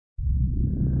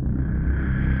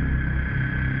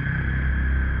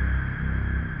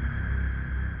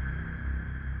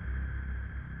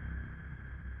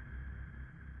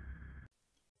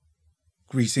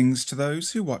Greetings to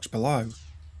those who watch below.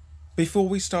 Before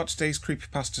we start today's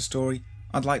creepypasta story,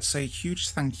 I'd like to say a huge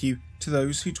thank you to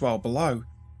those who dwell below,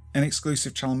 an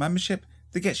exclusive channel membership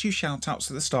that gets you shoutouts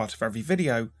at the start of every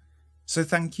video. So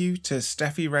thank you to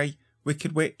Steffi Ray,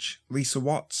 Wicked Witch, Lisa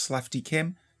Watts, Lefty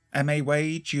Kim, M.A.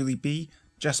 Wade, Julie B,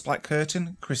 Jess Black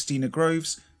Curtain, Christina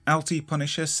Groves, LT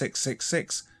Punisher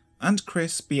 666, and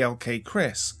Chris BLK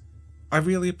Chris. I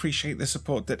really appreciate the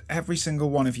support that every single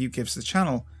one of you gives the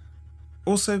channel.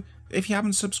 Also, if you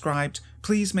haven't subscribed,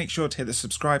 please make sure to hit the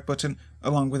subscribe button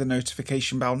along with a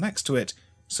notification bell next to it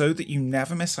so that you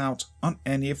never miss out on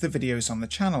any of the videos on the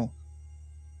channel.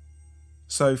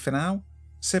 So for now,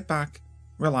 sit back,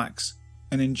 relax,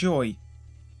 and enjoy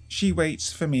She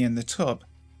Waits for Me in the Tub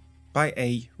by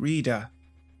A. Reader.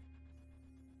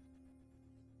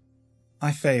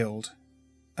 I failed,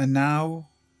 and now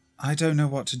I don't know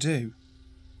what to do.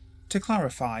 To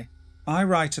clarify, I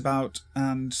write about,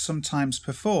 and sometimes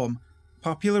perform,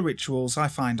 popular rituals I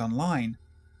find online.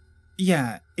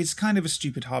 Yeah, it's kind of a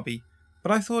stupid hobby,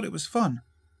 but I thought it was fun.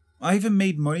 I even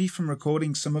made money from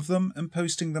recording some of them and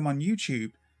posting them on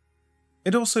YouTube.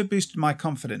 It also boosted my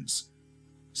confidence.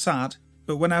 Sad,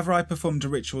 but whenever I performed a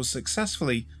ritual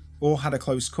successfully, or had a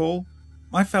close call,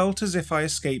 I felt as if I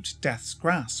escaped death's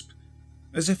grasp,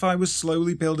 as if I was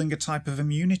slowly building a type of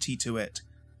immunity to it.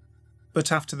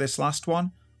 But after this last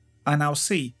one, I now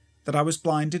see that I was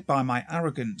blinded by my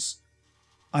arrogance.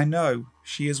 I know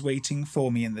she is waiting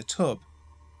for me in the tub.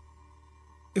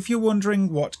 If you're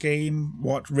wondering what game,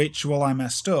 what ritual I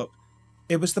messed up,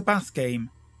 it was the bath game.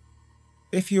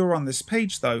 If you're on this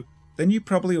page though, then you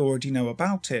probably already know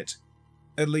about it.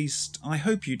 At least, I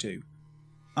hope you do.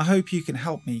 I hope you can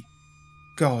help me.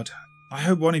 God, I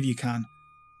hope one of you can.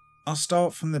 I'll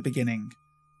start from the beginning.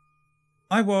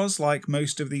 I was, like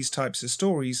most of these types of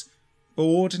stories,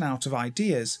 bored and out of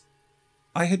ideas.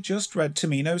 I had just read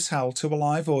Tamino's Hell to a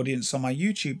live audience on my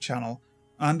YouTube channel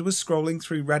and was scrolling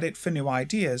through Reddit for new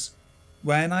ideas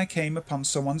when I came upon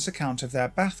someone's account of their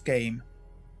bath game.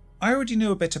 I already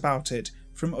knew a bit about it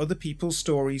from other people's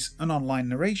stories and online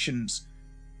narrations,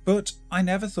 but I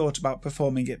never thought about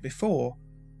performing it before.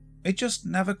 It just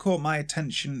never caught my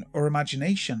attention or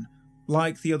imagination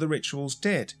like the other rituals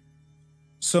did.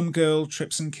 Some girl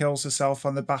trips and kills herself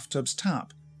on the bathtub's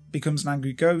tap, becomes an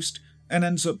angry ghost, and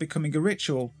ends up becoming a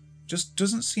ritual just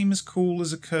doesn't seem as cool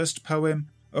as a cursed poem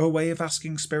or a way of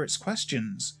asking spirits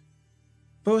questions.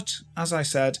 But, as I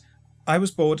said, I was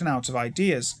bored and out of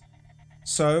ideas,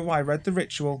 so I read the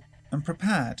ritual and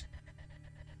prepared.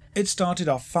 It started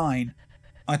off fine.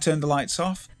 I turned the lights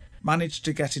off, managed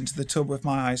to get into the tub with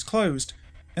my eyes closed,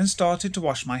 and started to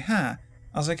wash my hair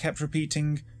as I kept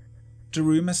repeating,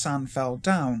 "Daruma-san fell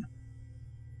down."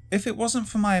 If it wasn't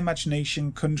for my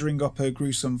imagination conjuring up her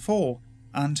gruesome fall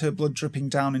and her blood dripping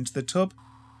down into the tub,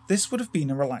 this would have been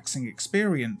a relaxing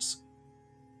experience.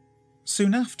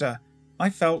 Soon after, I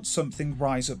felt something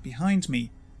rise up behind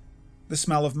me. The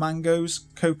smell of mangoes,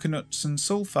 coconuts and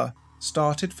sulphur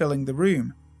started filling the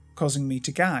room, causing me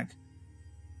to gag.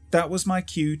 That was my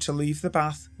cue to leave the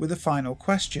bath with a final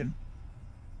question.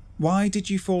 Why did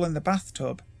you fall in the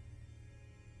bathtub?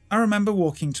 I remember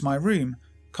walking to my room,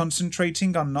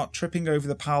 concentrating on not tripping over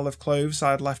the pile of clothes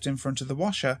I had left in front of the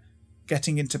washer,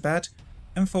 getting into bed,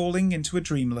 and falling into a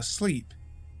dreamless sleep.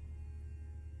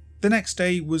 The next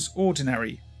day was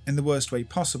ordinary, in the worst way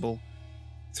possible.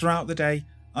 Throughout the day,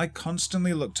 I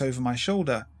constantly looked over my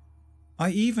shoulder. I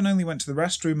even only went to the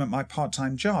restroom at my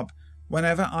part-time job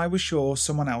whenever I was sure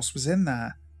someone else was in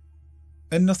there.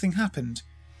 And nothing happened.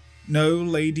 No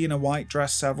lady in a white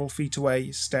dress several feet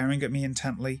away, staring at me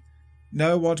intently.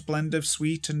 No odd blend of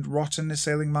sweet and rotten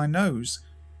assailing my nose,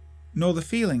 nor the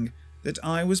feeling that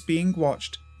I was being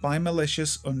watched by a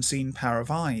malicious, unseen pair of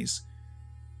eyes.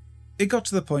 It got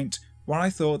to the point where I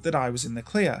thought that I was in the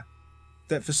clear,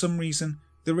 that for some reason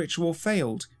the ritual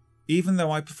failed, even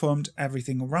though I performed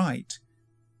everything right.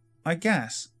 I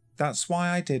guess that's why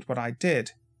I did what I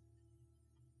did.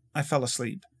 I fell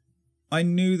asleep. I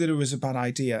knew that it was a bad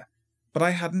idea, but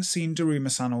I hadn't seen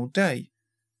Daruma-san all day.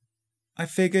 I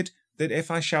figured that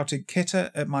if I shouted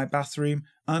 "Kitta" at my bathroom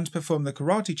and performed the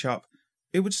karate chop,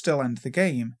 it would still end the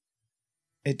game.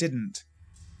 It didn't.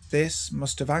 This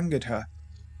must have angered her,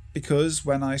 because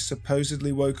when I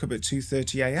supposedly woke up at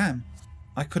 2:30 AM,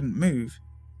 I couldn't move.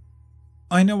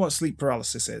 I know what sleep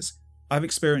paralysis is. I've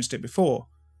experienced it before,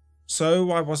 so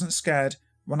I wasn't scared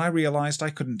when I realised I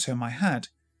couldn't turn my head.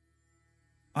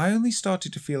 I only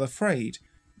started to feel afraid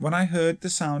when I heard the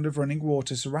sound of running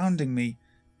water surrounding me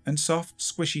and soft,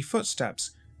 squishy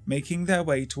footsteps making their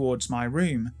way towards my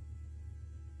room.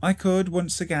 I could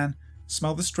once again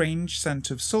smell the strange scent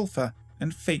of sulphur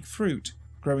and fake fruit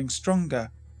growing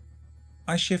stronger.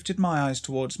 I shifted my eyes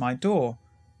towards my door,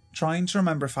 trying to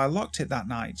remember if I locked it that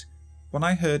night, when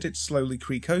I heard it slowly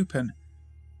creak open.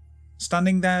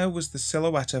 Standing there was the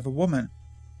silhouette of a woman,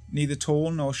 neither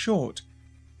tall nor short,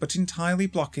 but entirely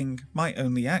blocking my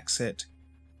only exit.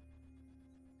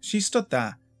 She stood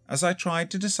there as I tried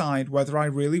to decide whether I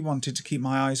really wanted to keep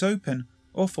my eyes open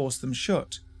or force them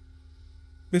shut.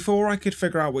 Before I could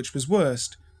figure out which was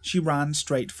worst, she ran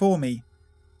straight for me.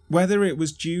 Whether it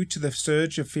was due to the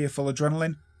surge of fearful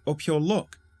adrenaline or pure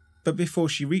luck, but before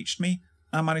she reached me,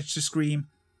 I managed to scream,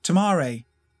 "Tamare!"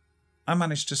 I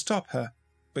managed to stop her,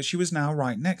 but she was now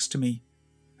right next to me.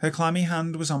 Her clammy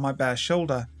hand was on my bare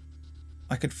shoulder.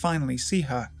 I could finally see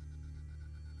her.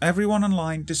 Everyone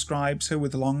online describes her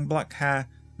with long black hair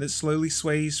that slowly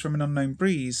sways from an unknown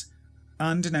breeze,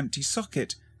 and an empty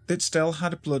socket that still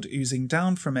had blood oozing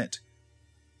down from it.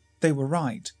 They were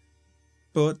right,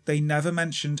 but they never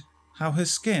mentioned how her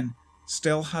skin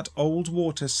still had old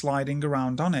water sliding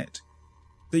around on it,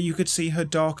 that you could see her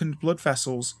darkened blood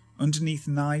vessels underneath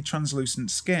nigh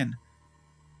translucent skin,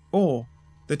 or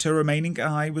that her remaining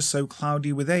eye was so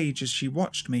cloudy with age as she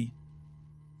watched me.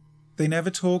 They never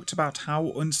talked about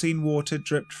how unseen water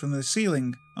dripped from the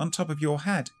ceiling on top of your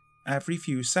head every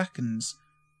few seconds,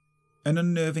 an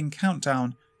unnerving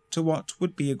countdown to what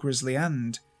would be a grisly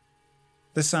end.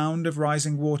 The sound of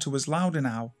rising water was louder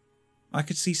now. I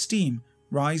could see steam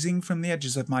rising from the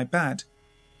edges of my bed.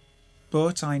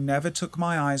 But I never took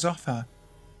my eyes off her.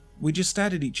 We just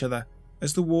stared at each other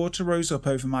as the water rose up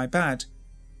over my bed,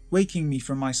 waking me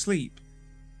from my sleep.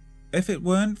 If it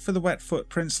weren't for the wet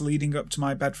footprints leading up to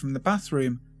my bed from the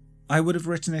bathroom, I would have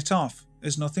written it off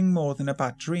as nothing more than a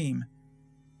bad dream.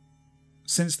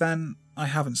 Since then, I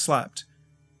haven't slept,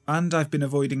 and I've been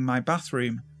avoiding my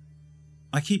bathroom.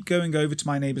 I keep going over to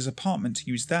my neighbour's apartment to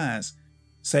use theirs,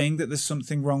 saying that there's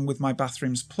something wrong with my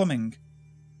bathroom's plumbing,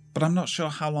 but I'm not sure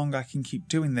how long I can keep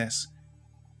doing this.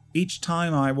 Each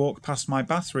time I walk past my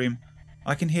bathroom,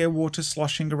 I can hear water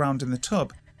sloshing around in the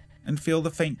tub and feel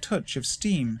the faint touch of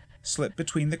steam slip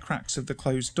between the cracks of the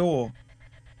closed door.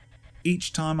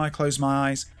 Each time I close my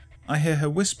eyes, I hear her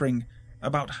whispering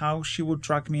about how she will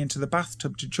drag me into the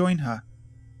bathtub to join her.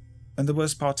 And the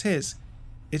worst part is,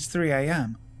 it's 3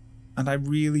 AM, and I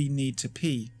really need to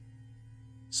pee.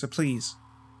 So please,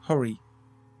 hurry.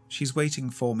 She's waiting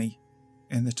for me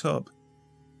in the tub.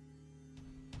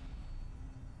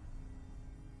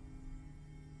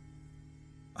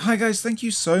 Hi guys, thank you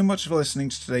so much for listening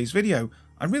to today's video.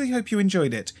 I really hope you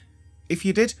enjoyed it. If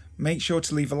you did, make sure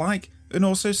to leave a like and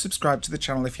also subscribe to the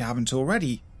channel if you haven't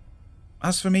already.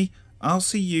 As for me, I'll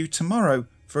see you tomorrow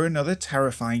for another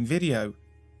terrifying video.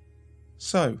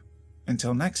 So,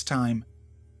 until next time,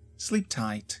 sleep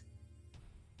tight.